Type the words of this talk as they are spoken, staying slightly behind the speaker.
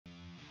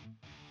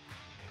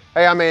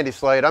Hey, I'm Andy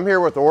Slade. I'm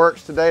here with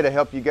ORYX today to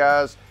help you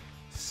guys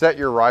set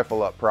your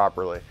rifle up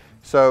properly.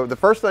 So the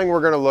first thing we're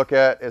going to look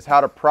at is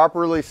how to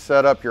properly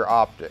set up your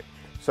optic.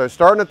 So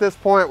starting at this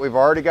point, we've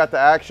already got the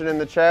action in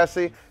the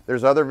chassis.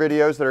 There's other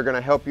videos that are going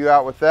to help you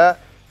out with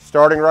that.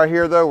 Starting right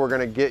here though, we're going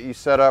to get you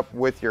set up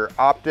with your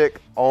optic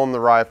on the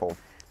rifle.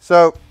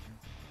 So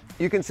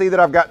you can see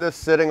that I've got this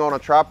sitting on a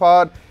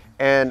tripod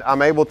and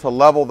I'm able to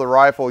level the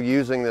rifle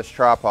using this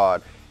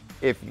tripod.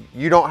 If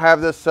you don't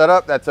have this set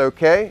up, that's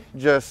okay.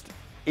 Just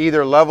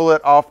either level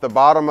it off the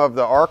bottom of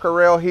the ARCA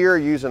rail here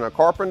using a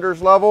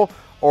carpenter's level,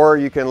 or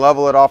you can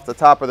level it off the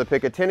top of the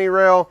Picatinny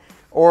rail,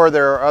 or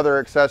there are other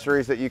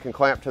accessories that you can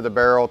clamp to the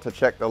barrel to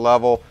check the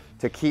level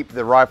to keep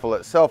the rifle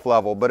itself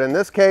level. But in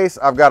this case,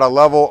 I've got a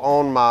level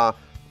on my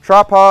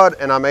tripod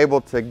and I'm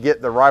able to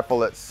get the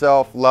rifle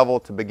itself level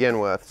to begin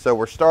with. So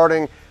we're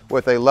starting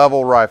with a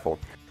level rifle.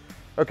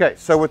 Okay,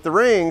 so with the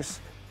rings,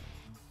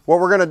 what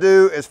we're gonna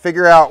do is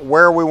figure out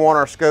where we want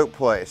our scope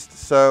placed.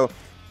 So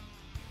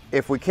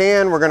if we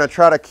can, we're gonna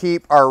try to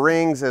keep our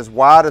rings as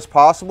wide as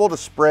possible to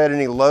spread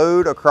any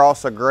load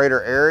across a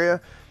greater area.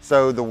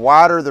 So the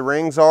wider the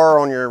rings are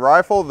on your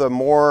rifle, the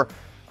more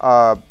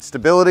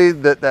stability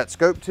that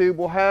scope tube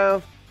will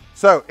have.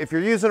 So if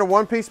you're using a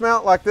one-piece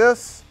mount like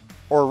this,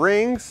 or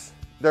rings,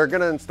 they're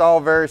gonna install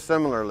very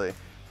similarly.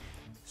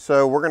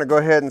 So we're gonna go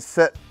ahead and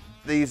set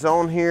these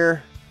on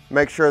here,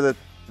 make sure that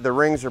the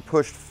rings are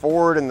pushed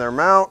forward in their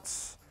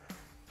mounts.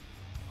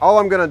 All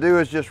I'm gonna do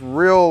is just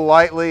real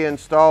lightly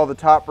install the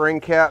top ring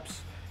caps,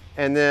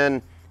 and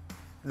then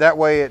that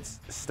way it's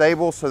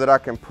stable so that I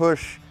can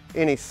push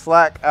any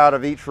slack out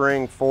of each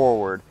ring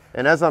forward.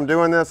 And as I'm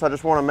doing this, I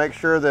just wanna make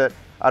sure that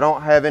I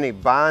don't have any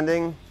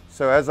binding.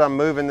 So as I'm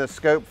moving this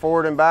scope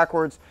forward and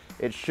backwards,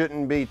 it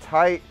shouldn't be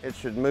tight, it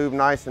should move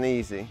nice and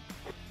easy.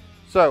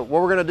 So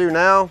what we're gonna do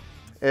now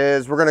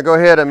is we're gonna go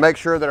ahead and make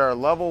sure that our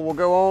level will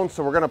go on.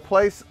 So we're gonna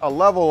place a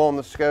level on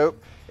the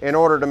scope in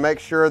order to make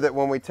sure that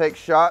when we take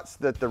shots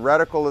that the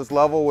reticle is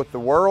level with the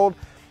world.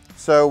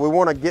 So we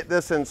wanna get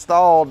this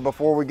installed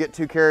before we get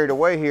too carried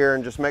away here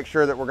and just make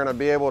sure that we're gonna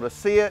be able to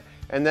see it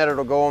and that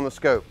it'll go on the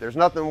scope. There's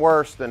nothing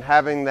worse than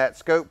having that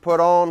scope put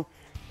on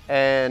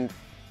and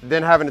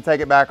then having to take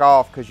it back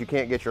off because you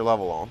can't get your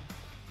level on.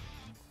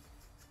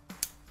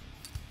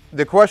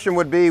 The question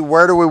would be,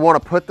 where do we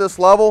want to put this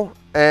level?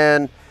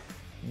 And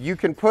you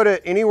can put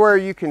it anywhere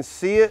you can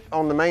see it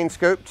on the main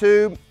scope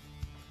tube.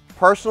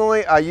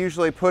 Personally, I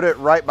usually put it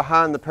right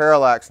behind the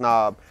parallax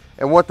knob.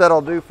 And what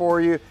that'll do for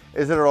you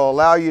is it'll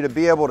allow you to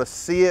be able to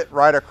see it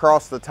right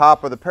across the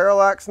top of the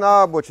parallax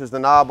knob, which is the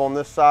knob on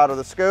this side of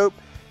the scope.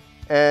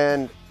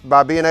 And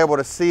by being able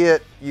to see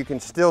it, you can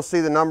still see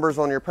the numbers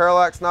on your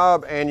parallax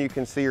knob and you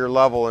can see your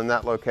level in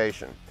that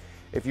location.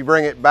 If you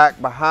bring it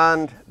back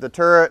behind the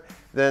turret,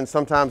 then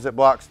sometimes it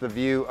blocks the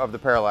view of the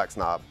parallax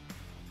knob.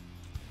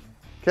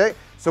 Okay,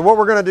 so what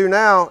we're gonna do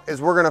now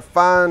is we're gonna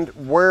find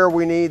where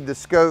we need the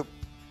scope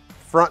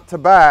front to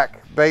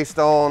back based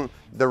on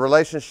the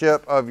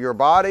relationship of your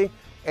body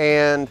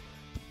and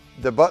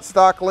the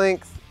buttstock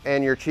length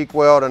and your cheek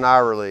weld and eye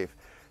relief.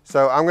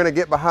 So I'm gonna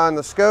get behind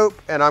the scope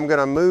and I'm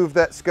gonna move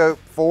that scope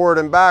forward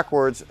and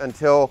backwards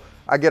until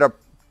I get a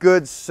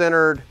good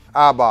centered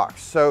eye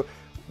box. So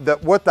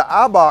what the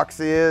eye box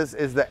is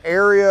the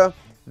area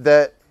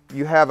that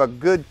you have a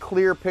good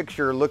clear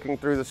picture looking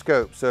through the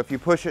scope. So if you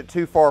push it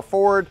too far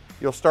forward,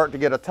 you'll start to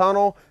get a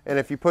tunnel, and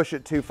if you push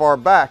it too far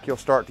back, you'll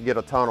start to get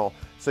a tunnel.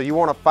 So you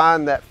want to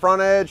find that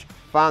front edge,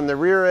 find the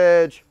rear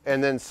edge,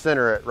 and then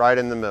center it right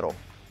in the middle,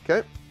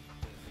 okay?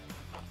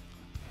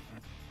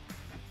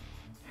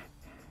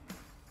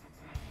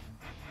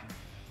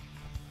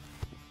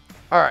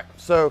 All right,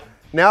 so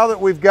now that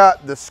we've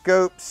got the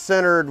scope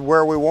centered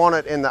where we want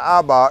it in the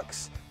eye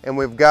box, and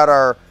we've got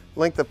our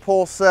length of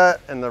pull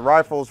set and the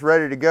rifle's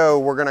ready to go,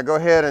 we're gonna go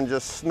ahead and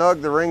just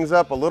snug the rings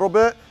up a little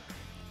bit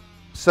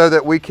so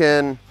that we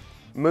can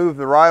move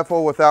the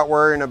rifle without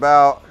worrying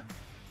about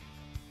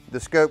the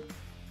scope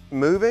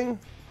moving.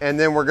 And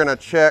then we're gonna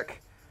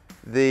check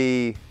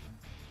to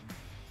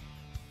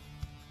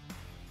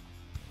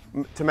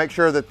make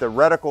sure that the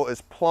reticle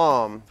is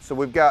plumb. So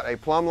we've got a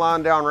plumb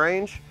line down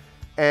range,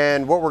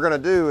 and what we're gonna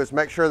do is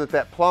make sure that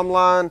that plumb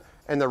line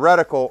and the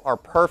reticle are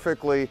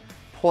perfectly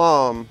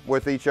plumb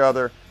with each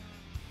other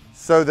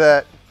so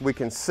that we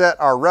can set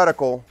our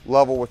reticle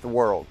level with the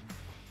world.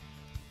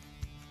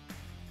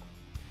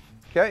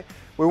 Okay,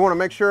 we want to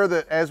make sure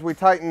that as we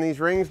tighten these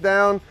rings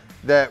down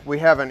that we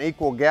have an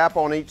equal gap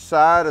on each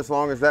side, as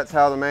long as that's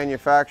how the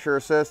manufacturer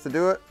says to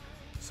do it.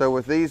 So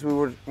with these, we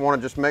would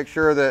want to just make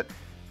sure that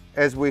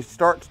as we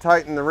start to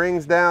tighten the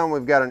rings down,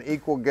 we've got an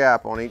equal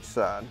gap on each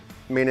side,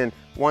 meaning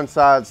one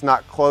side's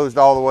not closed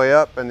all the way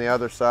up and the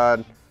other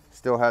side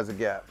still has a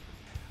gap.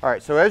 All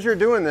right, so as you're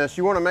doing this,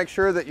 you want to make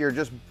sure that you're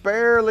just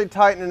barely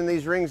tightening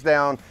these rings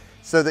down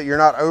so that you're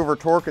not over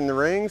torquing the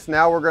rings.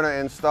 Now we're going to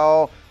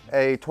install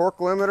a torque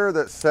limiter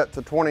that's set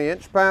to 20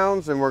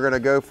 inch-pounds, and we're going to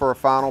go for a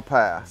final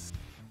pass.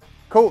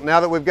 Cool, now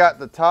that we've got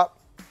the top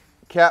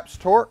caps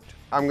torqued,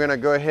 I'm going to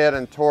go ahead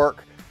and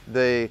torque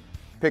the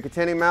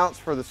Picatinny mounts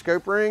for the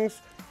scope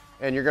rings,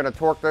 and you're gonna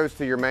torque those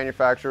to your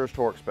manufacturer's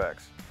torque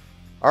specs.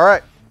 All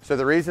right, so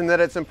the reason that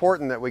it's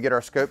important that we get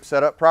our scope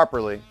set up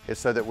properly is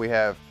so that we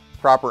have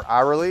proper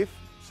eye relief,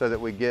 so that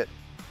we get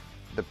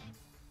the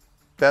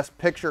best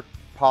picture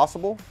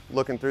possible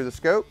looking through the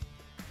scope.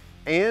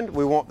 And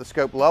we want the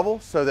scope level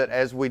so that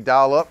as we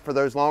dial up for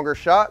those longer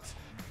shots,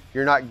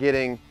 you're not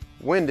getting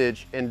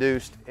windage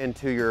induced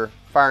into your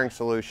firing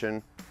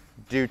solution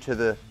due to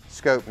the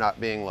scope not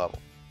being level.